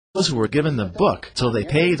those who were given the book till they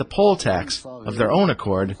pay the poll tax of their own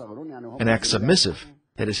accord and act submissive,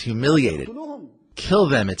 that is humiliated. Kill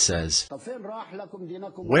them, it says.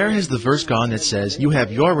 Where has the verse gone that says, you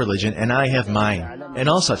have your religion and I have mine, and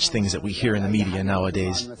all such things that we hear in the media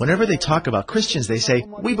nowadays? Whenever they talk about Christians, they say,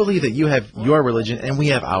 we believe that you have your religion and we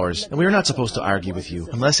have ours, and we are not supposed to argue with you,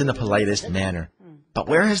 unless in the politest manner. But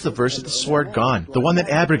where has the verse of the sword gone, the one that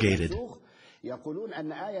abrogated?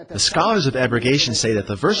 The scholars of abrogation say that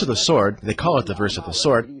the verse of the sword, they call it the verse of the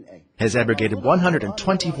sword, has abrogated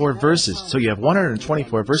 124 verses. So you have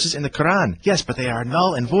 124 verses in the Quran. Yes, but they are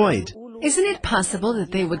null and void. Isn't it possible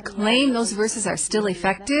that they would claim those verses are still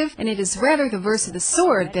effective, and it is rather the verse of the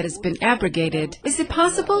sword that has been abrogated? Is it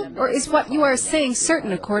possible, or is what you are saying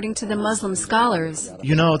certain according to the Muslim scholars?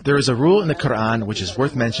 You know, there is a rule in the Quran which is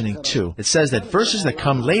worth mentioning too. It says that verses that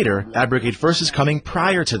come later abrogate verses coming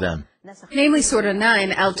prior to them. Namely, Surah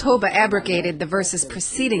 9, Al-Tawbah abrogated the verses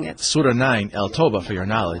preceding it. Surah 9, Al-Tawbah, for your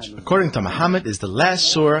knowledge, according to Muhammad, is the last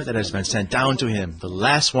surah that has been sent down to him, the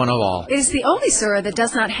last one of all. It is the only surah that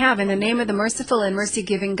does not have in the name of the merciful and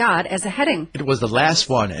mercy-giving God as a heading. It was the last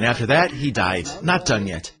one, and after that, he died. Not done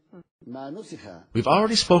yet. We've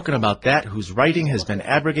already spoken about that whose writing has been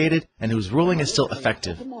abrogated and whose ruling is still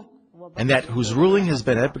effective, and that whose ruling has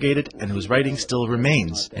been abrogated and whose writing still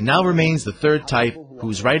remains. And now remains the third type,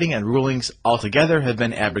 whose writing and rulings altogether have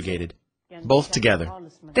been abrogated. Both together.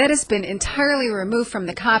 That has been entirely removed from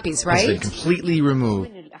the copies, right? It's been completely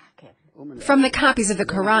removed. From the copies of the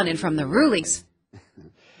Quran and from the rulings.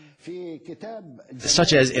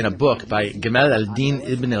 Such as in a book by Gamal al-Din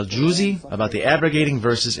ibn al-Juzi about the abrogating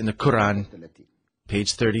verses in the Quran,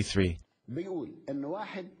 page 33.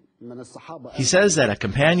 He says that a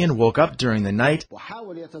companion woke up during the night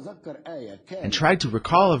and tried to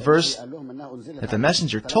recall a verse that the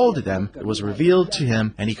messenger told them it was revealed to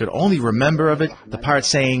him, and he could only remember of it the part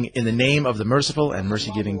saying, in the name of the merciful and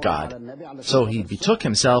mercy-giving God. So he betook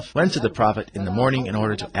himself, went to the Prophet in the morning in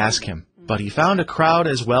order to ask him. But he found a crowd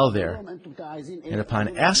as well there, and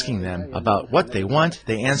upon asking them about what they want,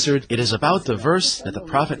 they answered, it is about the verse that the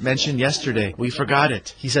Prophet mentioned yesterday. We forgot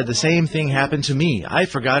it. He said, the same thing happened to me. I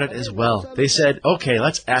forgot it as well. They said, okay,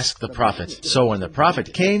 let's ask the Prophet. So when the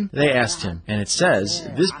Prophet came, they asked him, and it says,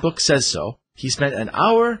 this book says so. He spent an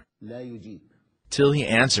hour till he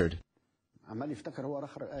answered.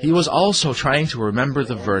 He was also trying to remember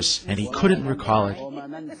the verse, and he couldn't recall it.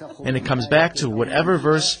 And it comes back to whatever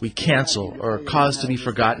verse we cancel or cause to be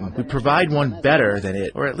forgotten, we provide one better than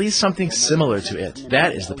it, or at least something similar to it.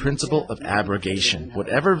 That is the principle of abrogation.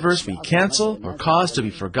 Whatever verse we cancel or cause to be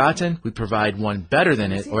forgotten, we provide one better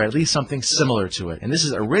than it, or at least something similar to it. And this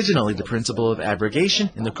is originally the principle of abrogation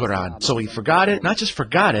in the Quran. So he forgot it, not just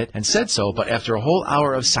forgot it and said so, but after a whole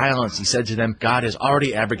hour of silence, he said to them, God has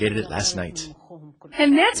already abrogated it last night.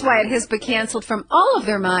 And that's why it has been canceled from all of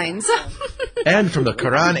their minds. And from the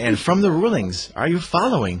Quran and from the rulings. Are you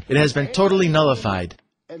following? It has been totally nullified.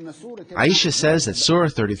 Aisha says that Surah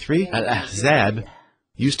 33, Al-Ahzab,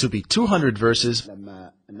 used to be 200 verses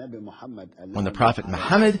when the Prophet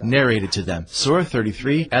Muhammad narrated to them. Surah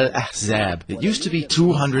 33, Al-Ahzab, it used to be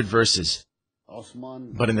 200 verses.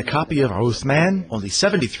 But in the copy of Uthman, only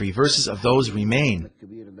 73 verses of those remain.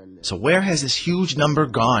 So where has this huge number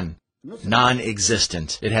gone?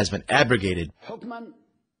 Non-existent. It has been abrogated,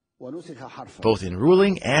 both in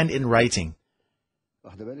ruling and in writing.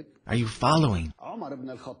 Are you following? Umar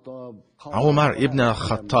ibn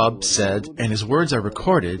al-Khattab said, and his words are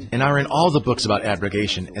recorded and are in all the books about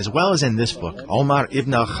abrogation, as well as in this book. Umar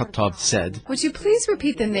ibn al-Khattab said, would you please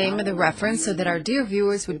repeat the name of the reference so that our dear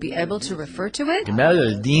viewers would be able to refer to it?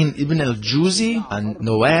 Gamal al-Din ibn al-Juzi on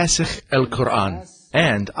Nawasikh al-Quran,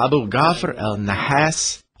 and Abu Ghafr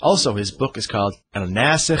al-Nahas. Also, his book is called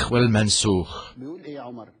Al-Nasikh wal-Mansukh.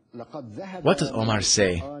 What does Omar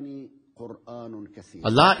say? A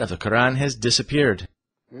lot of the Quran has disappeared.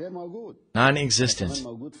 Non-existent.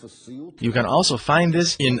 You can also find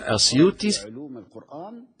this in Al-Suyuti's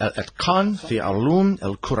Al-Atqan fi Ulum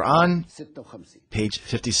al-Quran, page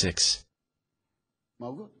 56.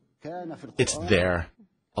 It's there.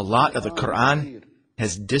 A lot of the Quran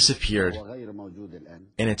has disappeared,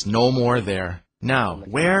 and it's no more there. Now,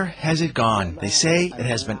 where has it gone? They say it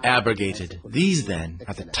has been abrogated. These, then,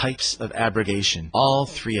 are the types of abrogation, all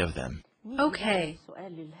three of them. Okay.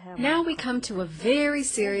 Now we come to a very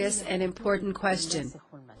serious and important question.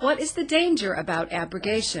 What is the danger about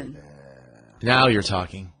abrogation? Now you're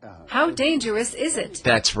talking. How dangerous is it?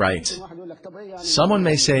 That's right. Someone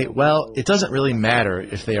may say, well, it doesn't really matter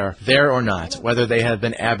if they are there or not, whether they have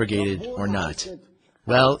been abrogated or not.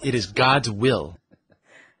 Well, it is God's will.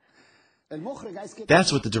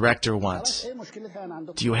 That's what the director wants.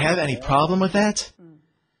 Do you have any problem with that?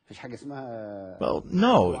 Well,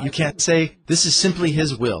 no, you can't say, this is simply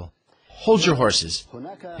his will. Hold your horses.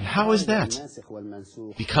 And how is that?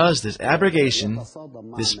 Because this abrogation,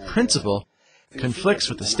 this principle, conflicts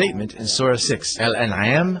with the statement in Surah 6,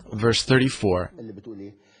 Al-An'am, verse 34,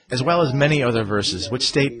 as well as many other verses, which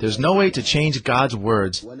state there's no way to change God's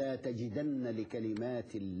words.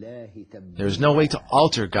 There's no way to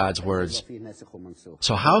alter God's words.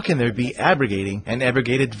 So how can there be abrogating and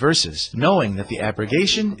abrogated verses, knowing that the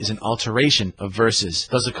abrogation is an alteration of verses?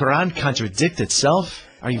 Does the Quran contradict itself?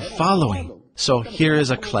 Are you following? So here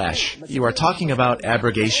is a clash. You are talking about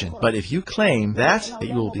abrogation, but if you claim that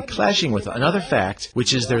you will be clashing with another fact,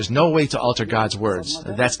 which is there's no way to alter God's words.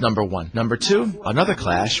 That's number one. Number two, another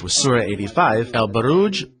clash with Surah 85,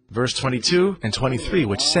 Al-Buruj, verse 22 and 23,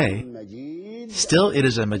 which say, still it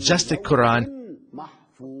is a majestic Quran.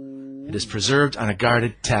 It is preserved on a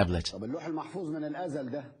guarded tablet.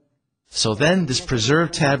 So then, this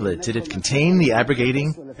preserved tablet, did it contain the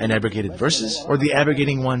abrogating and abrogated verses, or the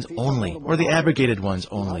abrogating ones only, or the abrogated ones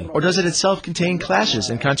only? Or does it itself contain clashes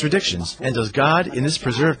and contradictions? And does God, in this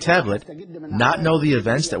preserved tablet, not know the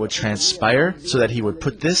events that would transpire, so that He would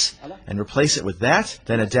put this and replace it with that,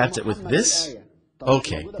 then adapt it with this?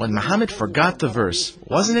 Okay, when Muhammad forgot the verse,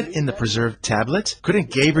 wasn't it in the preserved tablet?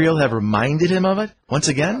 Couldn't Gabriel have reminded him of it? Once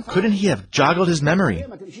again, couldn't he have joggled his memory?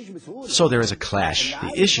 So there is a clash.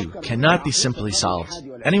 The issue cannot be simply solved.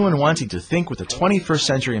 Anyone wanting to think with a 21st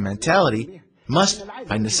century mentality must,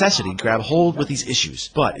 by necessity, grab hold with these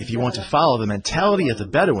issues. But if you want to follow the mentality of the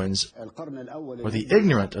Bedouins, or the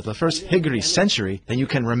ignorant of the first Hijri century, then you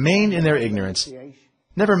can remain in their ignorance.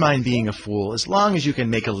 Never mind being a fool, as long as you can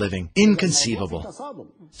make a living. Inconceivable.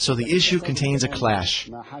 So the issue contains a clash.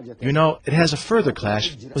 You know, it has a further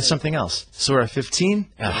clash with something else. Surah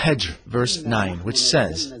 15, Al-Hijr, verse 9, which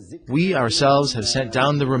says, we ourselves have sent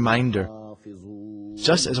down the reminder,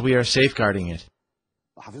 just as we are safeguarding it.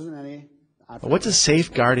 But what does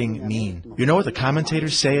safeguarding mean? You know what the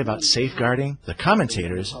commentators say about safeguarding? The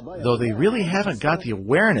commentators, though they really haven't got the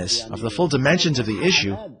awareness of the full dimensions of the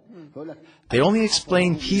issue, they only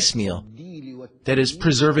explain piecemeal, that is,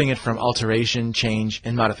 preserving it from alteration, change,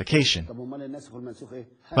 and modification.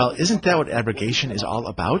 Well, isn't that what abrogation is all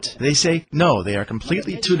about? They say, no, they are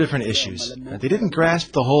completely two different issues. They didn't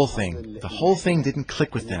grasp the whole thing. The whole thing didn't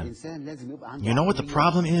click with them. You know what the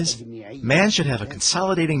problem is? Man should have a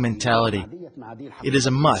consolidating mentality. It is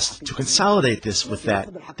a must to consolidate this with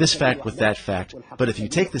that, this fact with that fact. But if you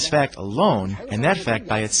take this fact alone, and that fact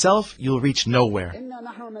by itself, you'll reach nowhere.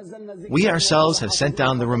 We ourselves have sent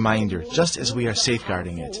down the reminder, just as we are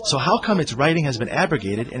safeguarding it. So how come its writing has been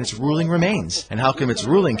abrogated and its ruling remains? And how come its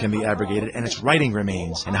ruling can be abrogated and its writing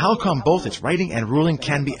remains? And how come both its writing and ruling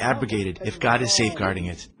can be abrogated if God is safeguarding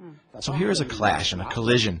it? So here is a clash and a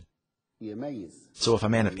collision. So if a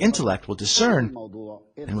man of intellect will discern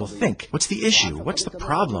and will think, what's the issue? What's the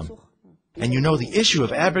problem? And you know the issue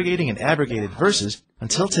of abrogating and abrogated verses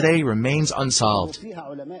until today remains unsolved.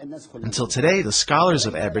 Until today, the scholars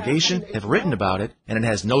of abrogation have written about it, and it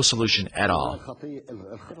has no solution at all.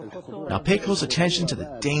 Now pay close attention to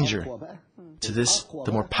the danger, to this,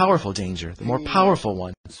 the more powerful danger, the more powerful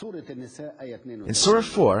one. In Surah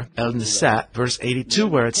 4, Al-Nisa, verse 82,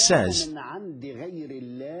 where it says,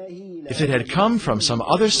 if it had come from some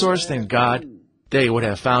other source than God, they would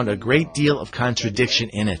have found a great deal of contradiction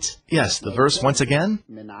in it. Yes, the verse once again.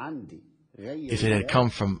 If it had come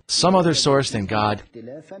from some other source than God,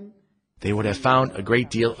 they would have found a great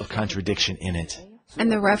deal of contradiction in it.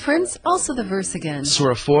 And the reference, also the verse again.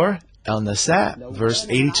 Surah 4, Al-Nisa, verse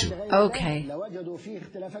 82. Okay.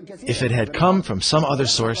 If it had come from some other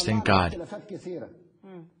source than God.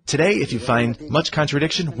 Today, if you find much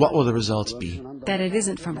contradiction, what will the results be? That it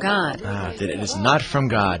isn't from God. That it is not from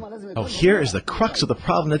God. Oh, here is the crux of the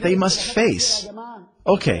problem that they must face.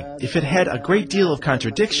 Okay, if it had a great deal of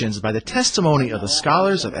contradictions by the testimony of the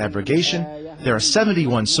scholars of abrogation, there are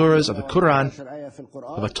 71 surahs of the Quran,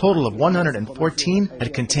 of a total of 114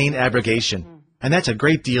 that contain abrogation. And that's a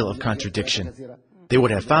great deal of contradiction. They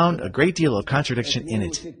would have found a great deal of contradiction in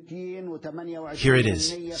it. Here it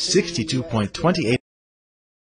is, 62.28.